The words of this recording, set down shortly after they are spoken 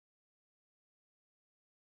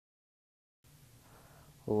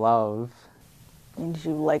Love. Means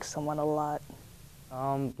you like someone a lot.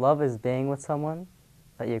 Love is being with someone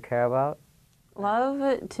that you care about.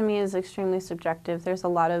 Love, to me, is extremely subjective. There's a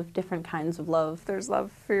lot of different kinds of love. There's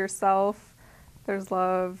love for yourself, there's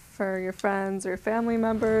love for your friends or family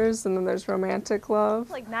members, and then there's romantic love.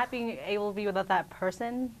 Like not being able to be without that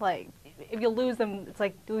person, like if you lose them, it's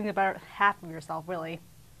like losing about half of yourself, really.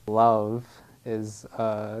 Love is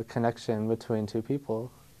a connection between two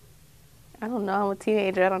people. I don't know, I'm a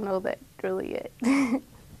teenager, I don't know that really it.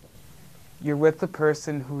 You're with the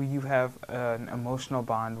person who you have an emotional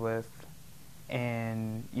bond with,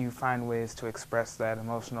 and you find ways to express that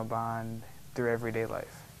emotional bond through everyday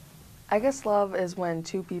life. I guess love is when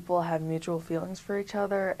two people have mutual feelings for each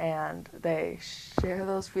other and they share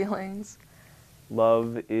those feelings.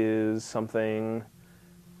 Love is something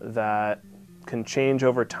that can change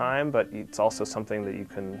over time, but it's also something that you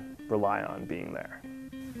can rely on being there.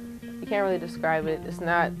 You can't really describe it. It's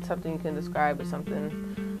not something you can describe, it's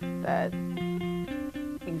something that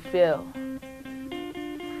you feel.